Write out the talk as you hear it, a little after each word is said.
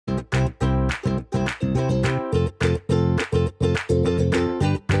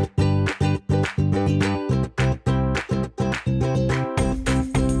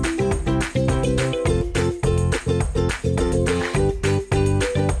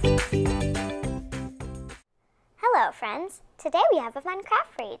friends! Today we have a fun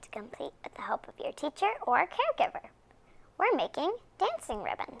craft for you to complete with the help of your teacher or caregiver. We're making dancing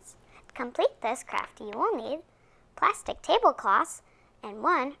ribbons. To complete this craft, you will need plastic tablecloths and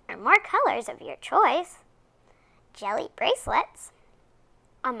one or more colors of your choice, jelly bracelets,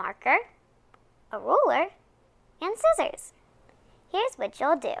 a marker, a ruler, and scissors. Here's what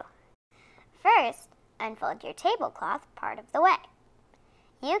you'll do. First, unfold your tablecloth part of the way.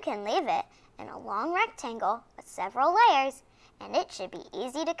 You can leave it in a long rectangle with several layers, and it should be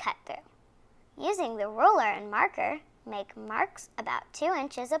easy to cut through. Using the ruler and marker, make marks about 2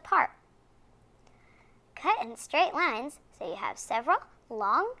 inches apart. Cut in straight lines so you have several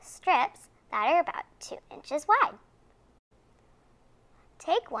long strips that are about 2 inches wide.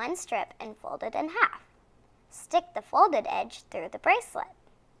 Take one strip and fold it in half. Stick the folded edge through the bracelet.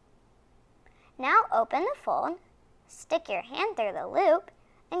 Now open the fold, stick your hand through the loop,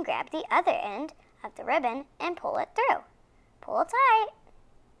 and grab the other end of the ribbon and pull it through. Pull tight.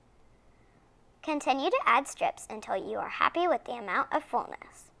 Continue to add strips until you are happy with the amount of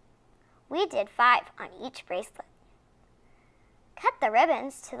fullness. We did 5 on each bracelet. Cut the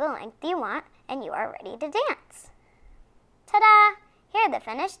ribbons to the length you want and you are ready to dance. Ta-da! Here are the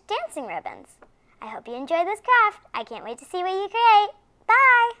finished dancing ribbons. I hope you enjoy this craft. I can't wait to see what you create.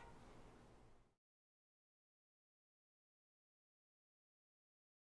 Bye!